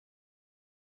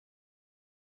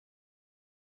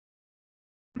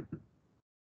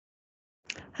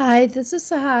Hi, this is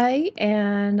Sahai,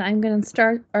 and I'm going to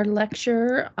start our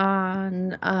lecture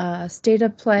on State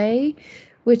of Play,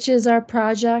 which is our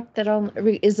project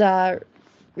that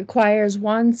requires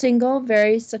one single,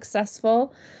 very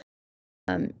successful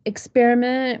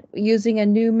experiment using a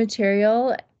new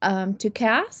material to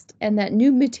cast, and that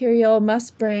new material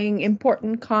must bring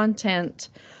important content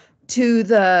to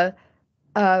the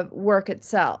work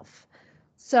itself.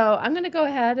 So I'm going to go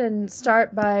ahead and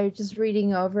start by just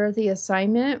reading over the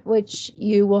assignment, which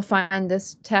you will find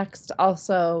this text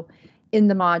also in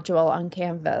the module on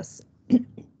Canvas.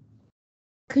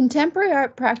 Contemporary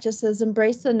art practices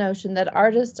embrace the notion that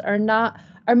artists are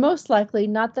most likely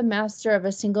not the master of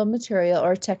a single material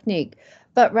or technique,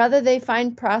 but rather they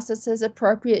find processes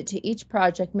appropriate to each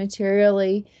project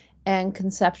materially and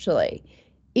conceptually.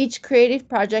 Each creative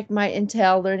project might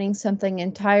entail learning something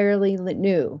entirely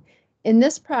new. In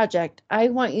this project, I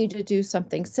want you to do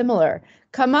something similar.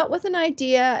 Come up with an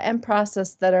idea and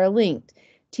process that are linked.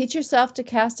 Teach yourself to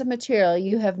cast a material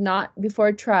you have not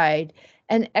before tried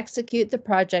and execute the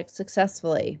project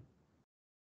successfully.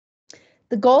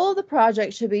 The goal of the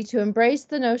project should be to embrace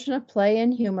the notion of play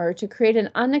and humor to create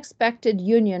an unexpected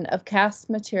union of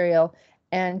cast material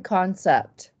and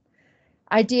concept.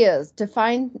 Ideas: to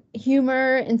find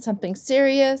humor in something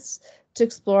serious, to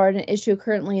explore an issue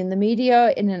currently in the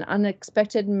media in an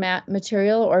unexpected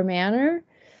material or manner.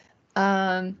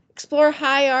 Explore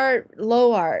high art,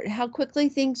 low art, how quickly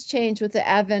things change with the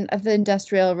advent of the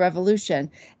Industrial Revolution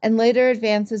and later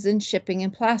advances in shipping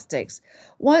and plastics.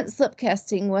 Once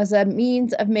slipcasting was a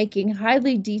means of making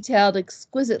highly detailed,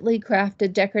 exquisitely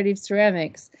crafted decorative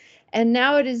ceramics, and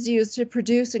now it is used to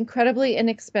produce incredibly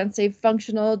inexpensive,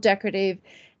 functional, decorative,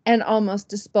 and almost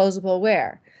disposable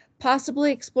ware.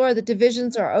 Possibly explore the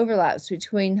divisions or overlaps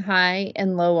between high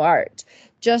and low art,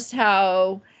 just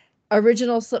how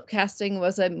original slipcasting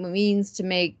was a means to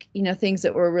make, things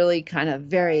that were really kind of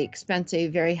very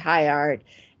expensive, very high art,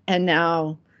 and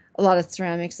now a lot of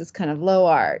ceramics is kind of low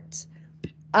art.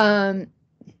 So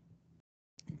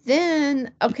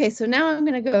now I'm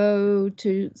going to go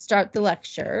to start the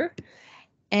lecture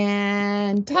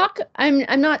and talk.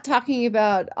 I'm not talking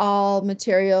about all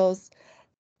materials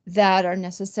that are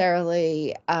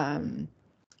necessarily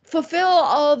fulfill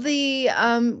all the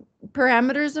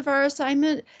parameters of our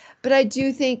assignment, but I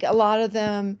do think a lot of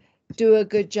them do a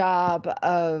good job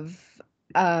of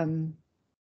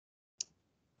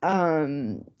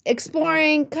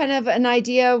exploring kind of an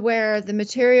idea where the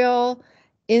material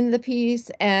in the piece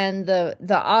and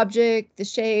the object, the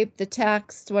shape, the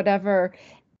text, whatever,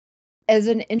 is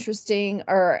an interesting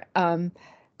or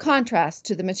contrast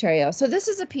to the material. So this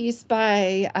is a piece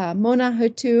by Mona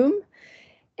Hatoum,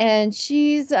 and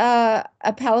she's a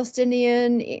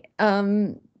Palestinian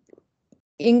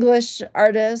English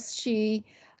artist. She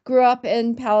grew up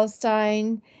in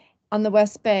Palestine on the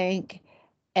West Bank,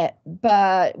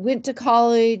 but went to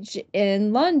college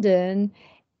in London,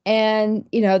 and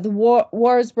the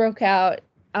wars broke out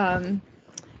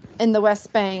in the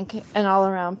West Bank and all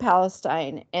around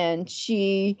Palestine, and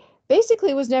she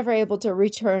basically was never able to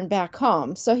return back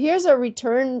home. So here's a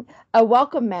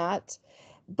welcome mat,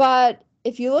 but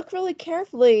if you look really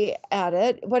carefully at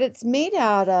it, what it's made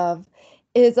out of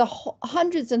is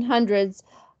hundreds and hundreds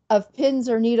of pins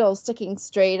or needles sticking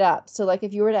straight up. So like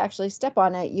if you were to actually step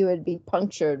on it, you would be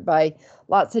punctured by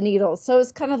lots of needles. So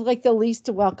it's kind of like the least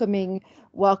welcoming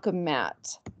welcome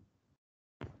mat.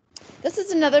 This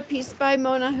is another piece by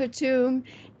Mona Hatoum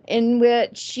in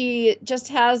which she just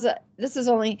has, this is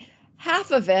only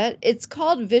half of it. It's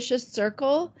called Vicious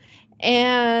Circle.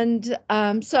 And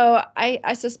so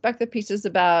I suspect the piece is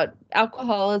about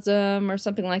alcoholism or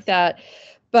something like that.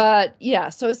 But yeah,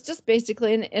 so it's just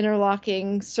basically an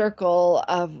interlocking circle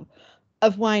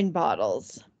of wine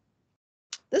bottles.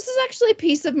 This is actually a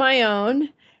piece of my own.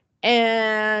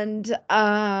 And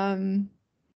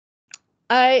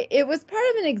it was part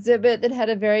of an exhibit that had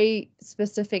a very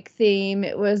specific theme.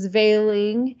 It was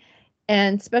veiling,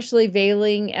 and especially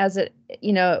veiling as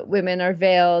women are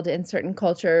veiled in certain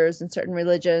cultures and certain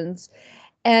religions.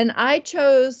 And I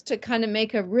chose to kind of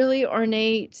make a really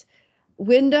ornate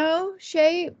window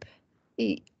shape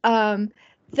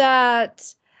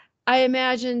that I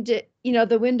imagined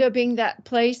the window being that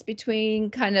place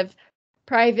between kind of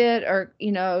private or,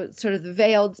 sort of the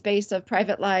veiled space of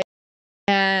private life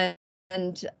and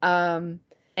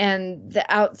the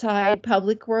outside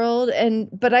public world.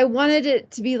 But I wanted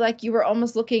it to be like you were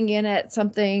almost looking in at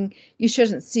something you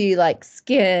shouldn't see, like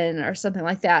skin or something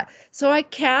like that. So I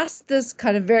cast this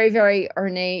kind of very, very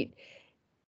ornate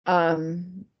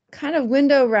kind of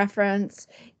window reference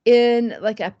in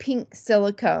like a pink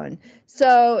silicone.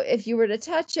 So if you were to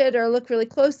touch it or look really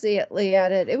closely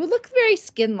at it, it would look very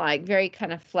skin-like, very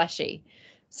kind of fleshy.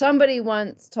 Somebody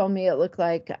once told me it looked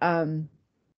like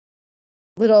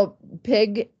little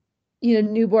pig,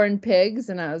 newborn pigs,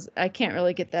 and I can't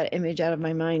really get that image out of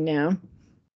my mind now.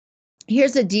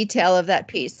 Here's a detail of that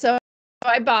piece. So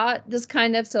I bought this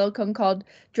kind of silicone called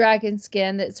dragon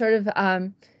skin that's sort of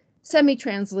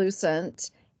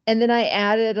semi-translucent. And then I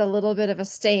added a little bit of a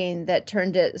stain that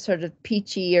turned it sort of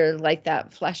peachy or like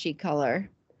that fleshy color.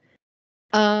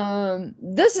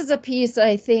 This is a piece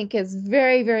I think is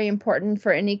very, very important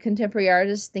for any contemporary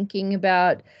artist thinking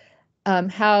about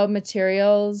how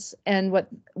materials and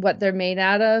what they're made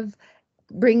out of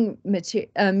bring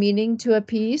meaning to a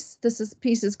piece.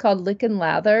 Piece is called Lick and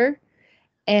Lather,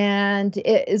 and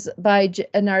it is by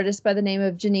an artist by the name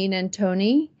of Janine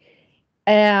Antoni.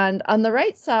 And on the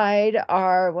right side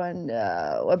are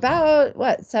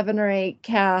about 7 or 8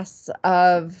 casts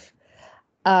of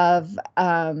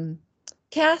Janine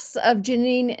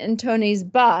Antoni's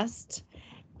bust,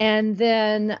 and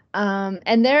then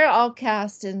and they're all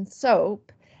cast in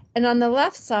soap. And on the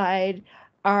left side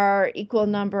are equal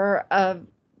number of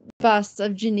busts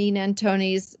of Janine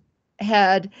Antoni's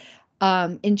head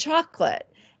in chocolate.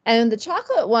 And the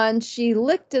chocolate one, she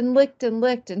licked and licked and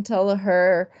licked until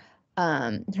her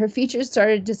features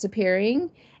started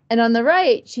disappearing. And on the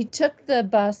right, she took the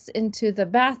busts into the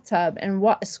bathtub and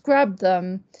scrubbed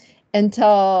them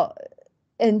until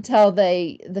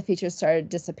the features started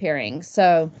disappearing.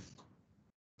 So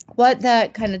what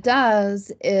that kind of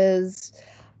does is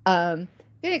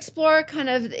explore kind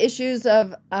of issues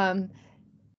of kind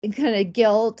of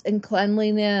guilt and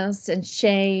cleanliness and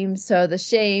shame. So the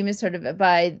shame is sort of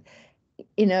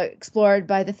explored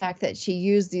by the fact that she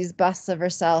used these busts of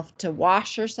herself to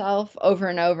wash herself over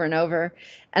and over and over,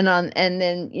 and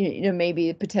then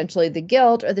maybe potentially the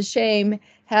guilt or the shame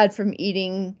had from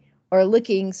eating or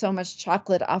licking so much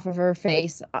chocolate off of her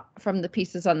face from the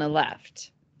pieces on the left.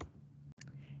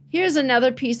 Here's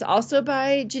another piece also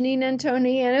by Janine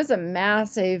Antoni, and it's a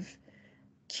massive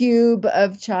cube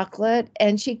of chocolate,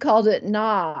 and she called it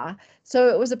Gnaw. So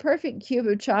it was a perfect cube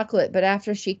of chocolate, but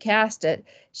after she cast it,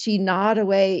 she gnawed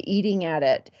away eating at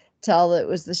it till it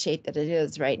was the shape that it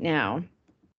is right now.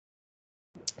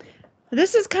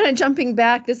 This is kind of jumping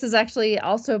back. This is actually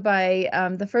also by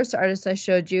the first artist I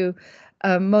showed you,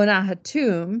 Mona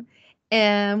Hatoum.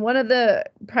 And one of the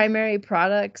primary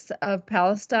products of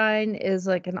Palestine is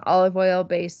like an olive oil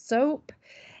based soap.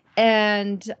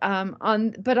 And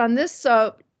on this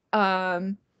soap,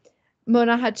 Mona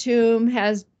Hatoum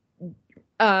has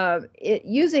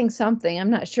using something,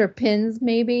 I'm not sure, pins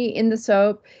maybe in the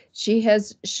soap. She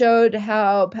has showed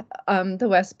how the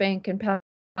West Bank and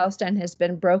Palestine has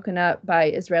been broken up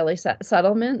by Israeli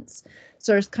settlements.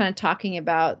 So it's kind of talking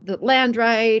about the land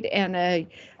right and a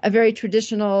very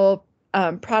traditional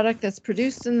product that's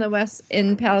produced in the West,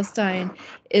 in Palestine,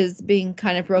 is being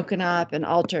kind of broken up and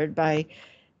altered by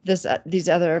these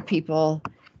other people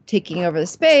taking over the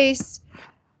space.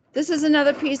 This is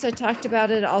another piece. I talked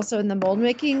about it also in the mold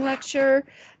making lecture,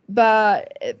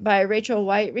 but by Rachel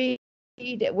Whiteread,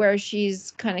 where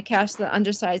she's kind of cast the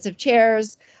undersides of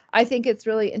chairs. I think it's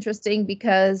really interesting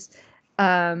because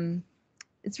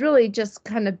it's really just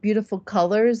kind of beautiful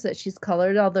colors that she's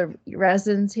colored all the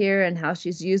resins here, and how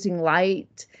she's using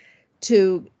light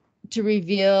to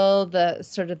reveal the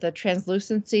sort of the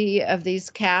translucency of these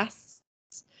casts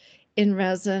in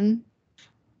resin.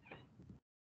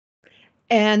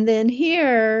 And then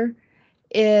here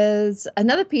is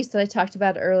another piece that I talked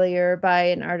about earlier by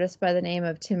an artist by the name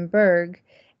of Tim Berg,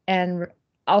 and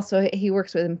also he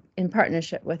works with in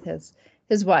partnership with his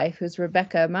wife, who's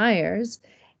Rebecca Myers.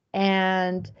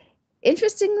 And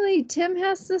interestingly, Tim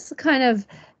has this kind of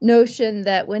notion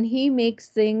that when he makes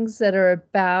things that are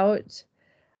about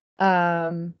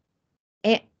animals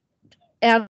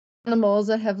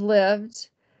that have lived,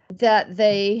 that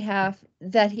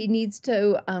he needs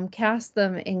to cast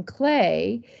them in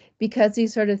clay, because he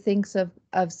sort of thinks of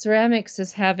ceramics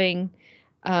as having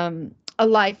a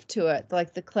life to it.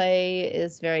 Like the clay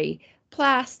is very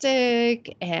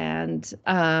plastic, and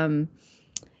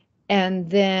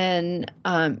then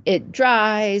it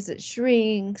dries, it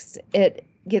shrinks, it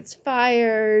gets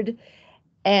fired,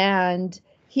 and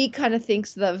he kind of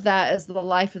thinks of that as the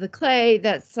life of the clay,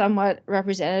 that's somewhat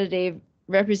representative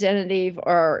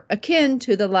or akin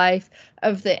to the life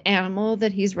of the animal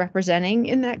that he's representing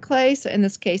in that clay. So in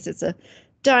this case, it's a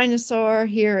dinosaur.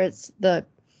 Here it's the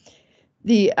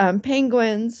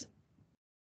penguins.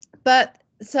 But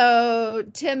so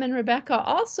Tim and Rebecca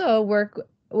also work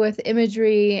with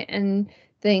imagery and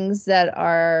things that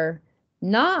are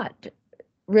not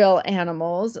real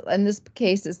animals. In this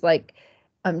case, it's like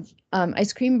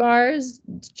ice cream bars,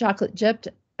 chocolate chipped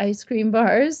ice cream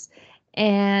bars.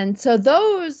 And so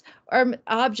those are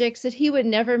objects that he would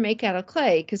never make out of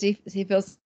clay because he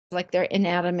feels like they're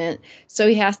inanimate. So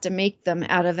he has to make them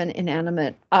out of an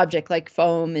inanimate object like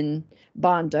foam and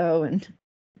Bondo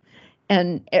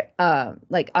and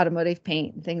like automotive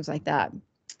paint and things like that.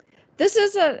 This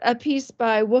is a piece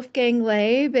by Wolfgang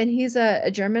Leib, and he's a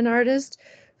German artist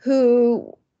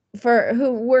who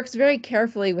who works very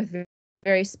carefully with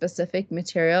very specific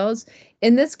materials.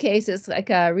 In this case, it's like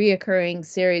a reoccurring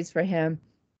series for him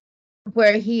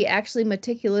where he actually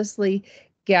meticulously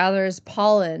gathers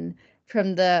pollen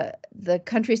from the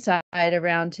countryside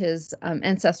around his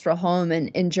ancestral home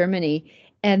in Germany,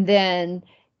 and then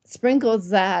sprinkles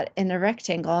that in a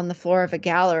rectangle on the floor of a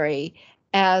gallery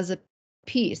as a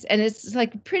piece. And it's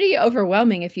like pretty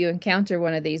overwhelming if you encounter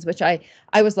one of these, which I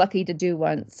was lucky to do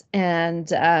once.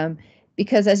 And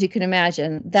because as you can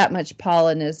imagine, that much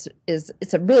pollen is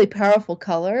it's a really powerful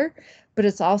color, but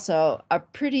it's also a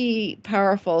pretty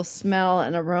powerful smell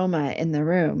and aroma in the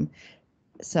room.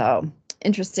 So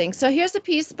interesting. So here's a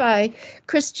piece by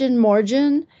Christian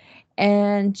Morgan,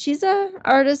 and she's a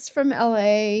artist from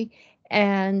LA,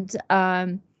 and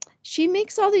she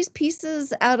makes all these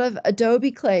pieces out of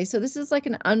adobe clay. So this is like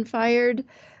an unfired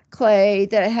clay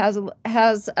that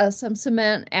has some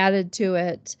cement added to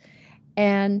it,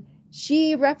 and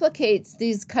she replicates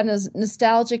these kind of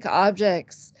nostalgic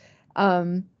objects,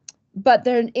 but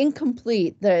they're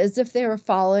incomplete. They're as if they were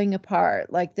falling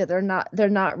apart, like that they're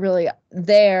not really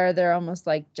there. They're almost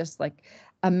like just like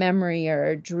a memory or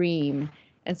a dream.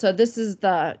 And so this is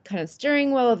the kind of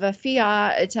steering wheel of a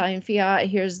Fiat, Italian Fiat.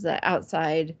 Here's the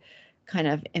outside kind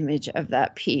of image of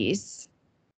that piece.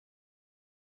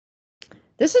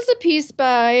 This is a piece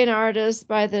by an artist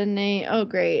by the name,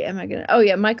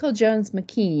 Michael Jones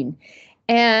McKean.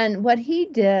 And what he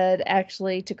did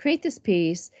actually to create this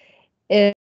piece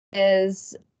is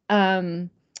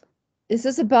this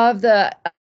is above the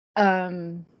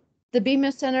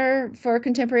Bemis Center for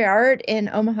Contemporary Art in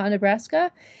Omaha,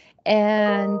 Nebraska.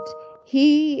 And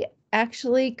he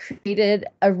actually created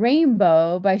a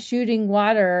rainbow by shooting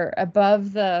water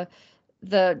above the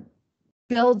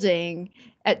building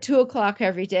at 2 o'clock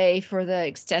every day for the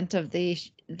extent of the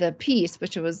piece,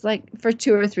 which was like for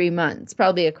 2 or 3 months,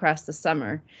 probably across the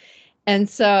summer. And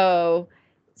so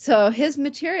his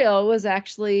material was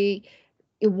actually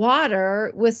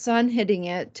water with sun hitting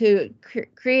it to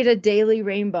create a daily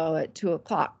rainbow at 2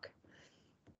 o'clock.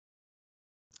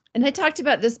 And I talked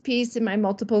about this piece in my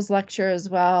multiples lecture as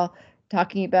well,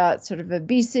 talking about sort of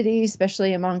obesity,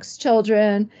 especially amongst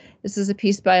children. This is a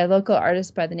piece by a local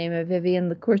artist by the name of Vivienne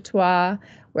Lecourtois,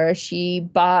 where she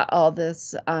bought all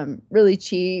this really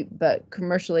cheap but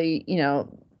commercially,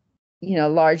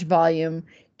 large volume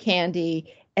candy,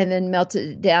 and then melted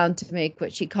it down to make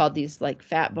what she called these like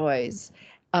fat boys,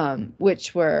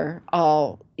 which were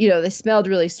all, they smelled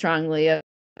really strongly of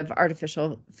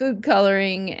artificial food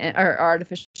coloring or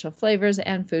artificial flavors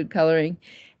and food coloring.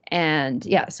 And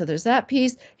yeah, so there's that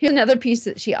piece. Here's another piece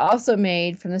that she also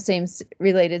made from the same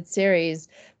related series,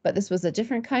 but this was a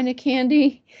different kind of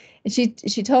candy. And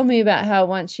she told me about how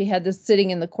once she had this sitting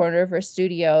in the corner of her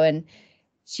studio, and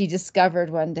she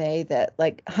discovered one day that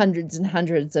like hundreds and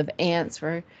hundreds of ants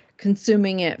were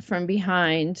consuming it from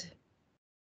behind.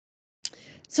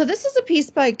 So this is a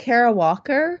piece by Kara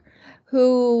Walker,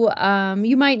 who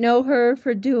you might know her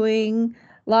for doing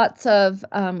lots of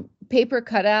paper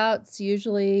cutouts,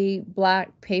 usually black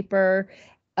paper,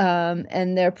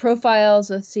 and their profiles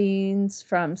of scenes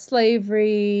from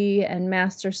slavery and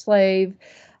master slave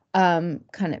kind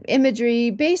of imagery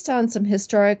based on some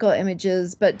historical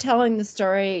images, but telling the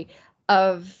story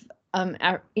of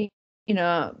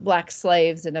black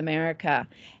slaves in America.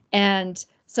 And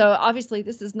so obviously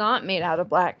this is not made out of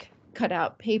black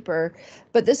cutout paper,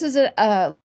 but this is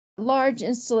a large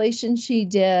installation she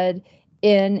did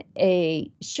in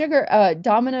a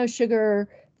Domino sugar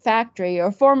factory,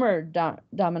 or former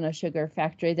Domino sugar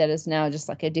factory that is now just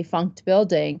like a defunct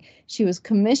building. She was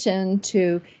commissioned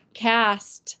to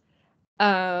cast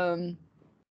a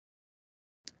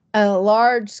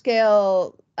large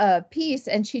scale piece,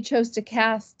 and she chose to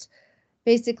cast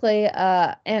basically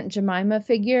Aunt Jemima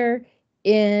figure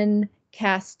in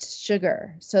cast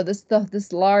sugar. So this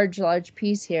large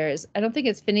piece here is, I don't think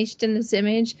it's finished in this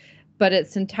image, but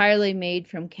it's entirely made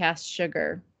from cast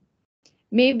sugar.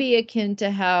 Maybe akin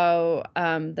to how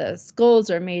the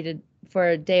skulls are made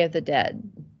for Day of the Dead.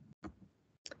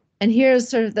 And here's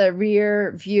sort of the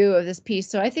rear view of this piece.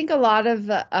 So I think a lot of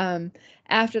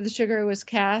after the sugar was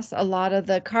cast, a lot of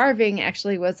the carving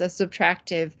actually was a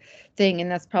subtractive thing, and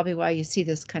that's probably why you see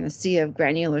this kind of sea of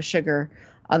granular sugar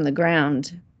on the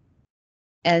ground.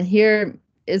 And here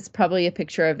is probably a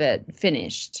picture of it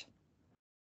finished.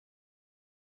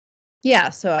 Yeah,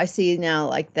 so I see now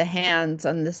like the hands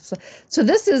on this. So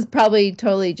this is probably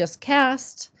totally just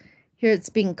cast. Here it's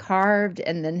being carved,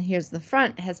 and then here's the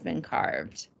front has been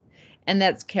carved. And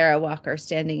that's Kara Walker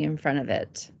standing in front of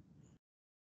it.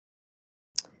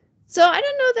 So I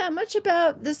don't know that much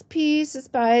about this piece. It's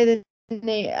by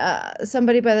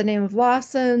somebody by the name of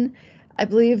Lawson. I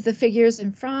believe the figures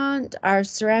in front are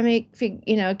ceramic,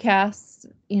 casts,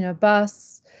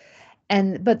 busts.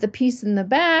 But the piece in the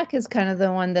back is kind of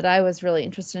the one that I was really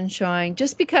interested in showing,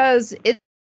 just because it's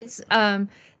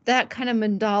that kind of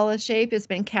mandala shape has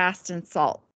been cast in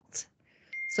salt.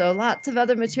 So lots of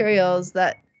other materials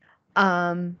that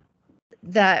that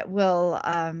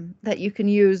you can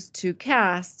use to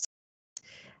cast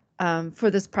for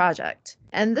this project.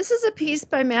 And this is a piece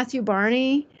by Matthew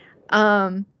Barney.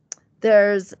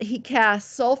 He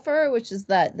casts sulfur, which is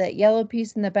that yellow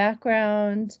piece in the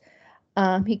background.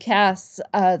 He casts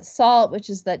salt, which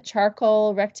is that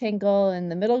charcoal rectangle in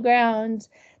the middle ground.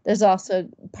 There's also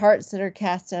parts that are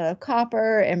cast out of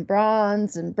copper and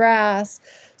bronze and brass.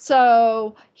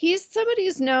 So he's somebody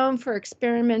who's known for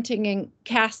experimenting and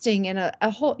casting in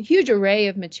a whole huge array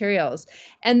of materials.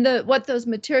 And what those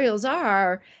materials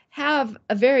are have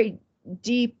a very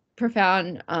deep,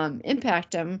 profound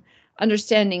impact on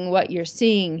understanding what you're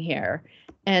seeing here.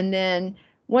 And then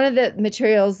one of the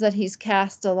materials that he's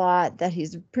cast a lot, that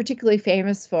he's particularly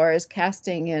famous for, is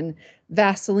casting in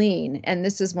Vaseline. And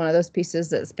this is one of those pieces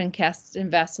that's been cast in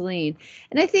Vaseline.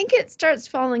 And I think it starts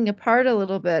falling apart a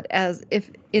little bit as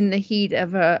if in the heat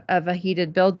of a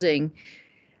heated building.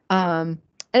 And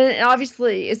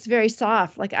obviously it's very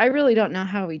soft. Like, I really don't know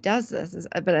how he does this,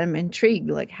 but I'm intrigued.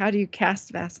 Like, how do you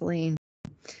cast Vaseline,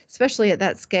 especially at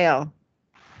that scale?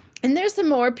 And there's some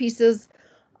more pieces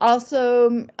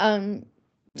also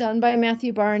done by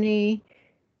Matthew Barney.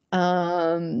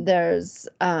 There's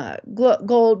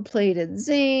gold-plated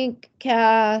zinc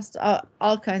cast,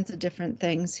 all kinds of different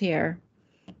things here.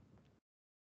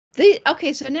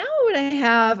 Okay, so now what I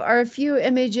have are a few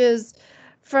images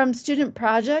from student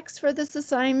projects for this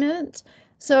assignment.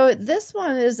 So this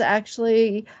one is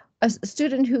actually a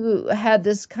student who had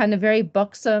this kind of very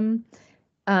buxom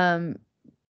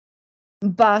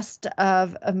bust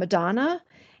of Madonna,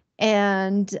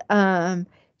 and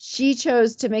she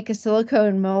chose to make a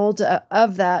silicone mold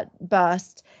of that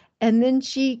bust, and then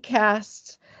she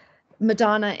cast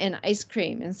Madonna in ice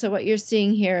cream. And so what you're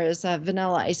seeing here is a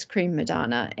vanilla ice cream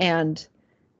Madonna and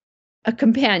a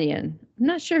companion. I'm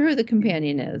not sure who the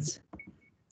companion is.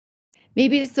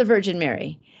 Maybe it's the Virgin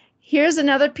Mary. Here's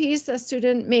another piece. A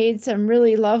student made some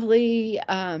really lovely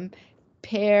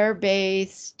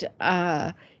pear-based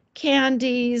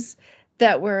candies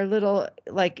that were little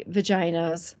like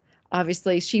vaginas.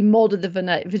 Obviously, she molded the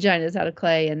vaginas out of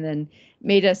clay and then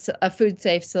made a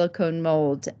food-safe silicone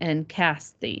mold and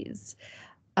cast these.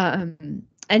 And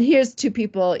here's two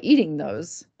people eating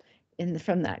those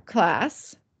from that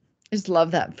class. I just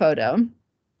love that photo.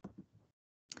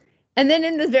 And then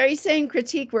in the very same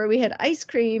critique where we had ice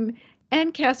cream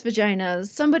and cast vaginas,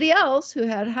 somebody else who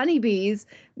had honeybees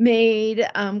made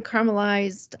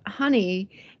caramelized honey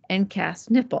and cast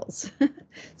nipples.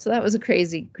 So that was a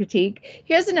crazy critique.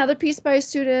 Here's another piece by a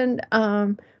student,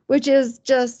 which is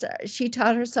just, she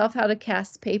taught herself how to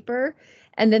cast paper.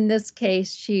 And in this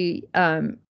case, she taught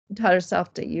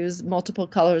herself to use multiple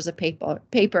colors of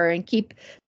paper and keep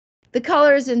the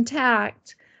colors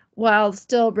intact while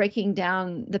still breaking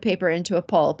down the paper into a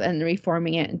pulp and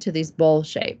reforming it into these bowl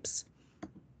shapes.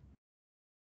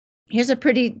 Here's a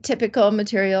pretty typical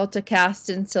material to cast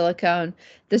in silicone.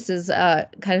 This is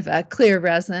kind of a clear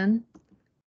resin.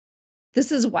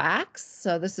 This is wax,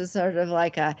 so this is sort of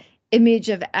like a image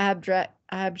of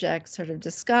abject sort of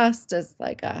disgust. It's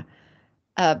like a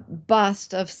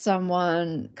bust of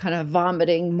someone kind of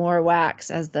vomiting more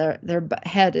wax as their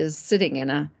head is sitting in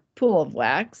a pool of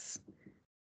wax.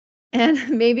 And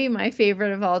maybe my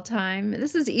favorite of all time,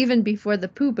 this is even before the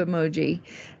poop emoji,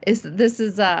 this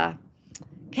is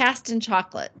cast in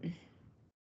chocolate.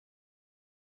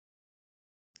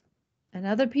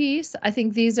 Another piece, I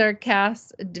think these are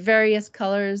cast, various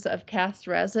colors of cast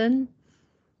resin.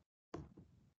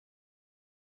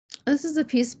 This is a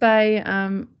piece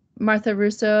by Martha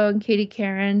Russo and Katie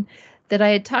Karen that I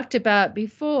had talked about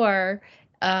before.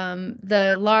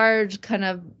 The large kind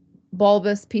of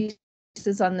bulbous pieces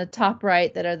on the top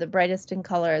right that are the brightest in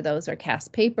color, those are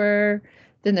cast paper.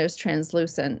 Then there's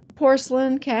translucent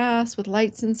porcelain cast with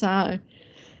lights inside.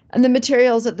 And the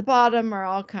materials at the bottom are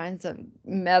all kinds of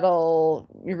metal,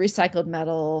 recycled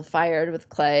metal, fired with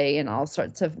clay in all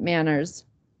sorts of manners.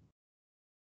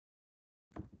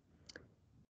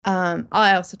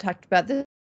 I also talked about this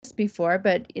before,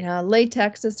 but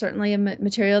latex is certainly a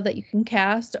material that you can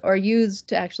cast or use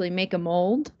to actually make a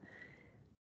mold.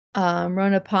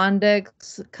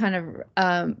 Ronopondix, kind of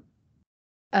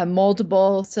a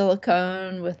moldable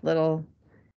silicone with little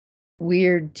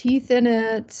weird teeth in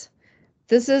it.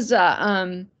 This is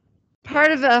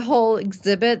part of a whole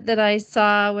exhibit that I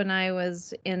saw when I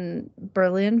was in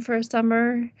Berlin for a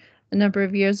summer a number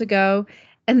of years ago.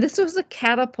 And this was a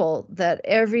catapult that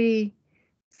every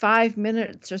 5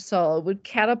 minutes or so would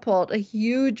catapult a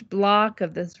huge block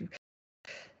of this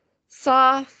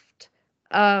soft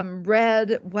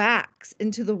red wax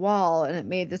into the wall. And it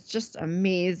made this just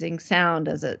amazing sound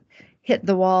as it hit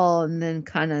the wall and then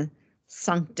kind of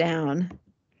sunk down.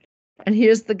 And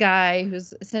here's the guy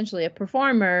who's essentially a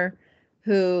performer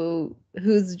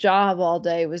whose job all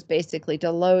day was basically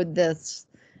to load this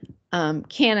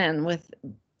cannon with,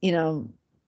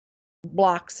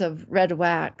 blocks of red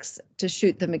wax to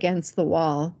shoot them against the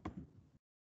wall.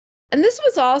 And this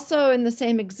was also in the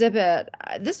same exhibit.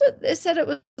 It said it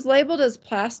was labeled as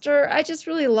plaster. I just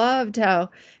really loved how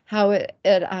it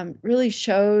really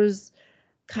shows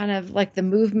kind of like the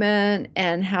movement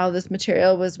and how this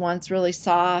material was once really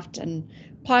soft and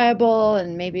pliable,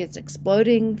 and maybe it's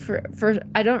exploding for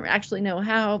I don't actually know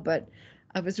how, but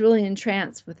I was really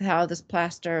entranced with how this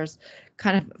plaster is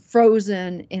kind of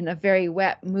frozen in a very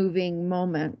wet moving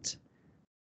moment.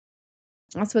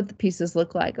 That's what the pieces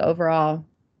look like overall.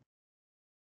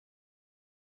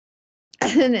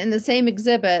 And in the same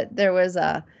exhibit, there was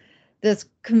this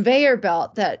conveyor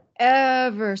belt that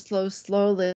ever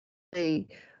slowly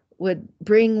would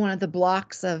bring one of the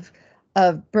blocks of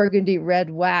burgundy red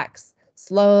wax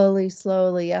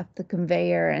slowly up the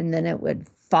conveyor, and then it would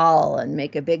fall and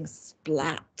make a big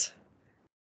splat.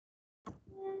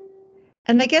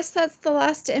 And I guess that's the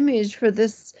last image for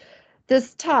this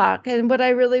talk. And what I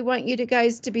really want you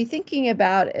guys to be thinking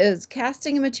about is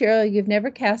casting a material you've never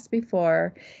cast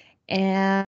before,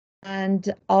 and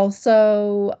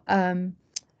also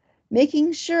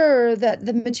making sure that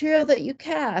the material that you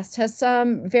cast has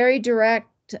some very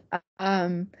direct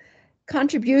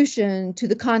contribution to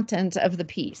the content of the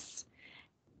piece.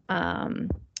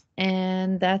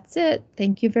 And that's it.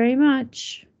 Thank you very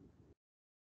much.